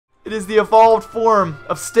It is the evolved form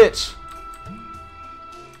of Stitch.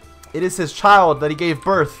 It is his child that he gave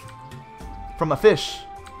birth from a fish.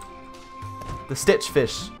 The Stitch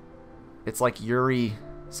fish. It's like Yuri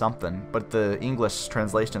something, but the English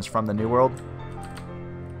translation is from the New World.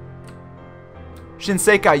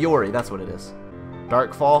 Shinsekai Yori, that's what it is.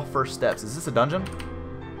 Darkfall, first steps. Is this a dungeon?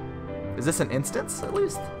 Is this an instance, at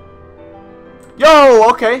least? Yo,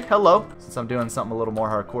 okay, hello. Since I'm doing something a little more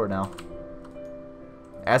hardcore now.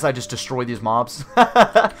 As I just destroy these mobs. Yo,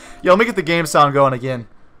 let me get the game sound going again.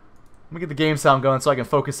 Let me get the game sound going so I can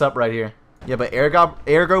focus up right here. Yeah, but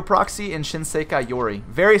Ergo Proxy and Shinsekai Yori.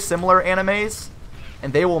 Very similar animes,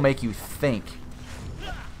 and they will make you think.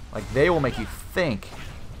 Like, they will make you think.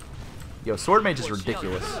 Yo, Swordmage is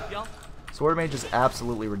ridiculous. Swordmage is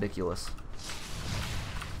absolutely ridiculous.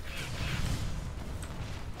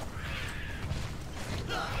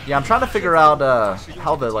 Yeah, I'm trying to figure out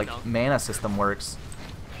how the like mana system works.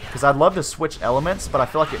 Because I'd love to switch elements, but I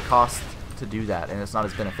feel like it costs to do that, and it's not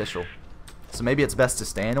as beneficial. So maybe it's best to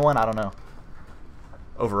stay in one, I don't know.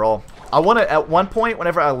 Overall. I want to, at one point,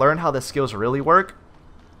 whenever I learn how the skills really work,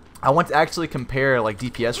 I want to actually compare like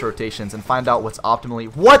DPS rotations and find out what's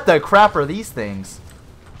optimally... What the crap are these things?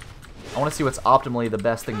 I want to see what's optimally the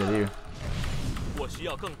best thing to do.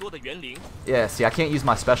 Yeah, see, I can't use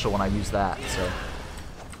my special when I use that, so...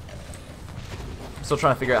 I'm still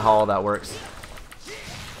trying to figure out how all that works.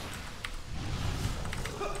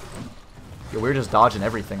 Yeah, we're just dodging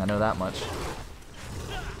everything, I know that much.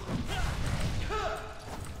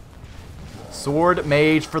 Sword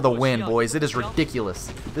Mage for the win, boys. It is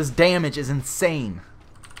ridiculous. This damage is insane.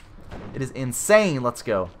 It is insane. Let's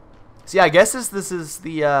go. So yeah, I guess this is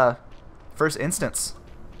the first instance.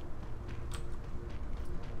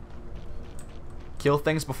 Kill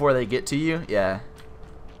things before they get to you? Yeah.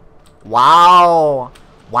 Wow.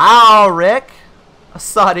 Wow, Rick. I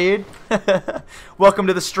saw, dude. Welcome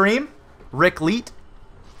to the stream. Rick Leet.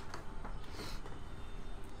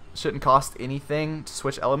 Shouldn't cost anything to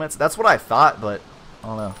switch elements. That's what I thought, but I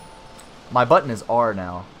don't know. My button is R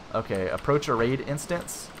now. Okay, approach a raid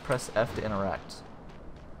instance. Press F to interact.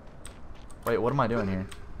 Wait, what am I doing here?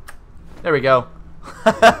 There we go.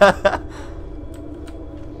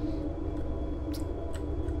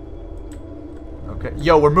 Okay.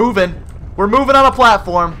 Yo, we're moving. We're moving on a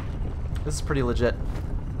platform. This is pretty legit.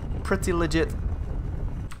 Pretty legit.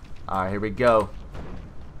 Alright, here we go.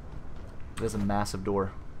 There's a massive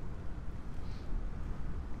door.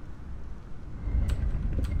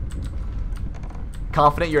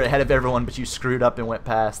 Confident you're ahead of everyone, but you screwed up and went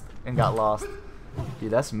past and got lost.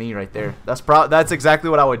 Dude, that's me right there. That's exactly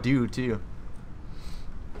what I would do too.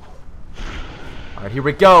 Alright, here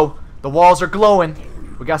we go. The walls are glowing.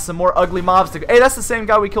 We got some more ugly mobs to go. Hey, that's the same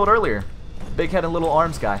guy we killed earlier. Big head and little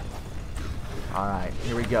arms guy. Alright,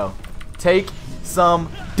 here we go. Take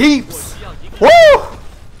some deeps. Woo!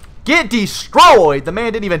 Get destroyed. The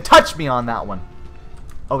man didn't even touch me on that one.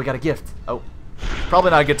 Oh, we got a gift. Oh,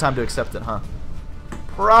 probably not a good time to accept it, huh?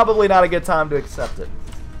 Probably not a good time to accept it.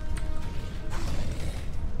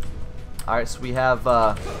 Alright, so we have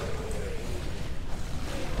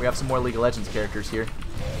some more League of Legends characters here.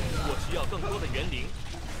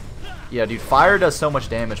 Yeah, dude, fire does so much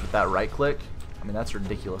damage with that right click. I mean, that's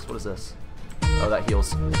ridiculous. What is this? Oh, that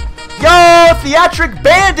heals. Yo, Theatric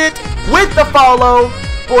Bandit with the follow.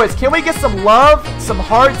 Boys, can we get some love, some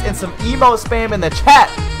hearts, and some emo spam in the chat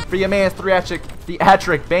for your man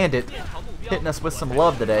Theatric Bandit hitting us with some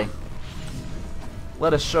love today?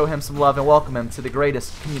 Let us show him some love and welcome him to the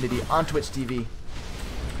greatest community on Twitch TV.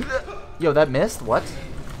 Yo, that missed? What?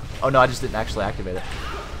 Oh no, I just didn't actually activate it.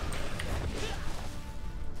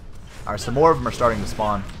 Alright, some more of them are starting to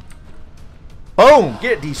spawn. Boom!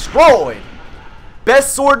 Get destroyed!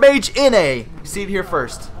 Best Swordmage NA. You see it here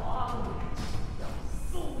first.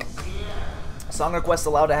 Song requests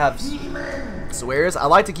allowed to have swears. I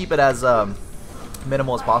like to keep it as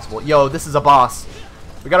minimal as possible. Yo, this is a boss.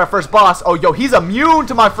 We got our first boss. Oh, yo, he's immune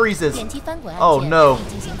to my freezes. Oh, no.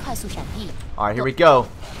 Alright, here we go.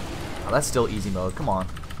 Oh, that's still easy mode. Come on.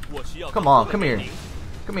 Come on, come here.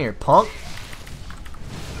 Come here, punk.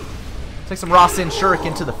 Take some Rasen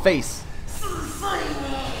Shuriken to the face.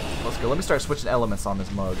 Let's go. Let me start switching elements on this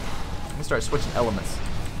mug. Let me start switching elements.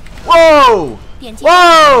 Whoa!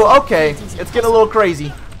 Whoa! Okay. It's getting a little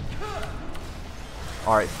crazy.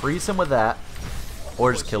 Alright, freeze him with that.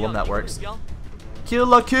 Or just kill him. That works.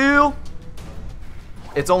 Kill a kill!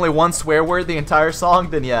 It's only one swear word the entire song?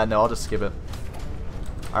 Then yeah, no, I'll just skip it.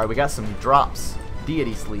 Alright, we got some drops.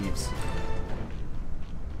 Deity sleeves.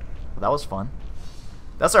 Well, that was fun.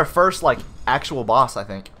 That's our first, like, actual boss, I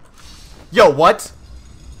think. Yo, what?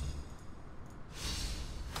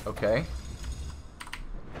 Okay.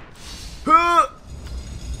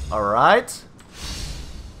 Alright.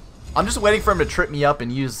 I'm just waiting for him to trip me up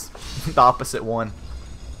and use the opposite one.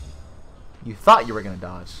 You thought you were going to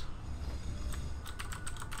dodge.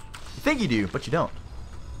 You think you do, but you don't.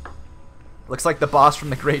 Looks like the boss from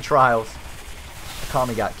the Great Trials.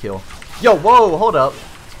 Kami got killed. Yo, whoa, hold up.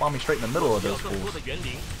 Spawn me straight in the middle of those fools.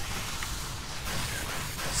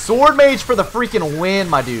 Swordmage for the freaking win,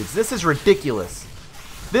 my dudes. This is ridiculous.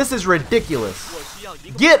 This is ridiculous.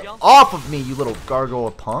 Get off of me, you little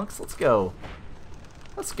gargoyle punks. Let's go.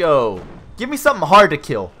 Let's go. Give me something hard to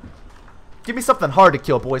kill. Give me something hard to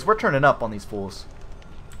kill, boys. We're turning up on these fools.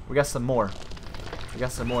 We got some more. We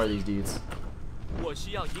got some more of these dudes.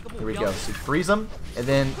 Here we go. So freeze them, and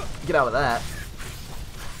then get out of that.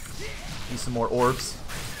 Use some more orbs.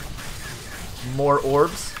 More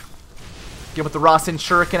orbs. Get with the Rasen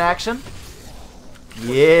Shuriken action.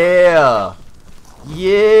 Yeah.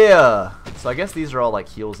 Yeah. So I guess these are all like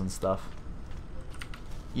heals and stuff.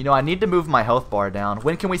 You know, I need to move my health bar down.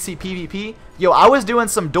 When can we see PvP? Yo, I was doing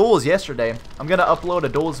some duels yesterday. I'm going to upload a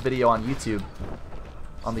duels video on YouTube.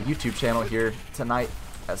 On the YouTube channel here tonight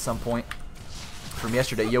at some point. From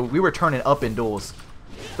yesterday. Yo, we were turning up in duels.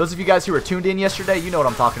 Those of you guys who were tuned in yesterday, you know what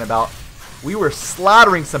I'm talking about. We were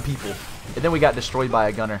slaughtering some people. And then we got destroyed by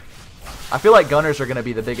a gunner. I feel like gunners are going to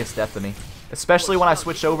be the biggest death to me. Especially when I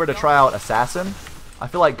switch over to try out Assassin. I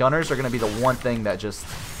feel like gunners are going to be the one thing that just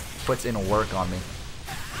puts in work on me.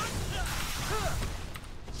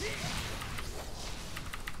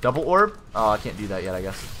 Double orb? Oh, I can't do that yet, I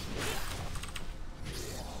guess.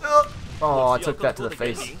 Oh, I took that to the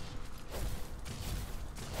face.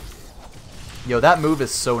 Yo, that move is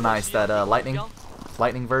so nice, that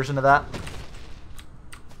lightning version of that.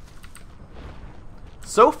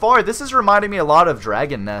 So far, this is reminding me a lot of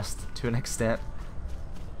Dragon Nest to an extent.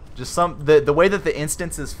 Just the way that the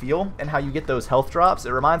instances feel and how you get those health drops,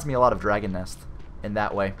 it reminds me a lot of Dragon Nest in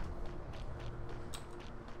that way.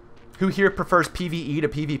 Who here prefers PvE to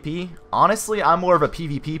PvP? Honestly, I'm more of a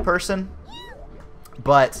PvP person.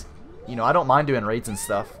 But, you know, I don't mind doing raids and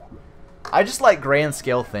stuff. I just like grand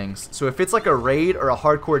scale things. So if it's like a raid or a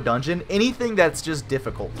hardcore dungeon, anything that's just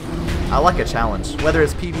difficult. I like a challenge. Whether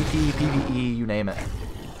it's PvP, PvE, you name it.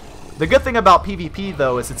 The good thing about PvP,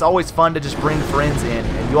 though, is it's always fun to just bring friends in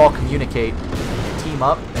and you all communicate and team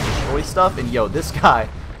up and destroy stuff. And yo, this guy.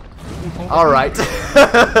 Alright.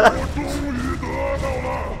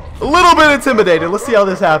 A little bit intimidated. Let's see how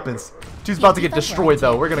this happens. Dude's about to get destroyed,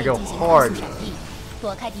 though. We're going to go hard.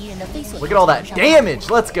 Look at all that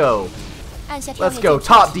damage. Let's go. Let's go.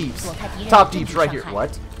 Top deeps. Top deeps right here.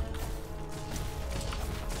 What?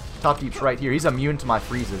 Top deeps right here. He's immune to my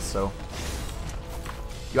freezes, so.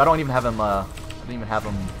 Yo, I don't even have him,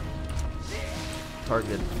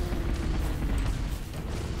 targeted.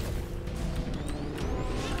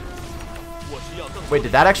 Wait,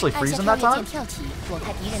 did that actually freeze him that time?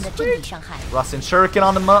 Rasen Shuriken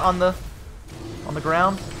on the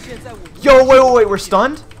ground. Yo, wait, we're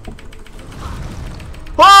stunned?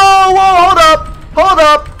 Whoa, hold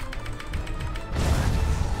up.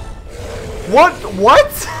 What?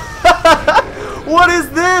 What is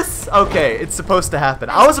this? Okay, it's supposed to happen.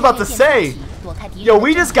 I was about to say, yo,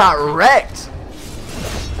 we just got wrecked.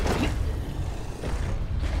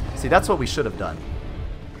 See, that's what we should have done.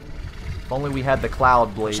 If only we had the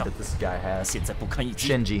cloud blade that this guy has.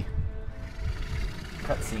 Shinji.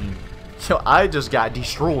 Cutscene. Yo, I just got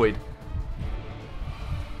destroyed.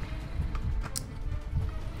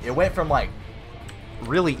 It went from like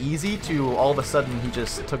really easy to all of a sudden he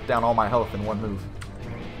just took down all my health in one move.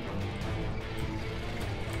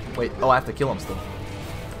 Wait, oh, I have to kill him still.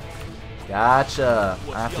 Gotcha.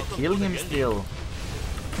 I have to kill him still.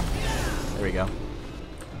 There we go.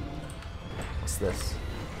 What's this?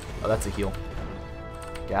 Oh, that's a heal.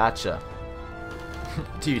 Gotcha.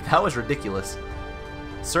 Dude, that was ridiculous.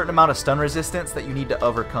 Certain amount of stun resistance that you need to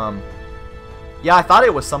overcome. Yeah, I thought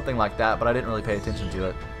it was something like that, but I didn't really pay attention to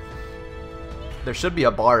it. There should be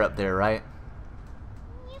a bar up there, right?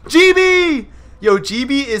 GB! Yo,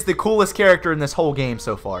 GB is the coolest character in this whole game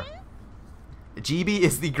so far. GB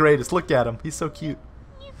is the greatest. Look at him. He's so cute.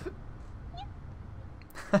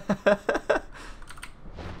 Hey,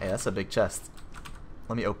 that's a big chest.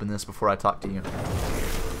 Let me open this before I talk to you.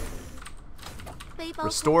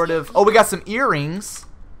 Restorative. Oh, we got some earrings.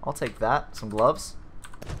 I'll take that. Some gloves.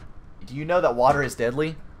 Do you know that water is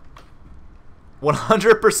deadly?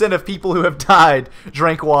 100% of people who have died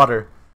drank water.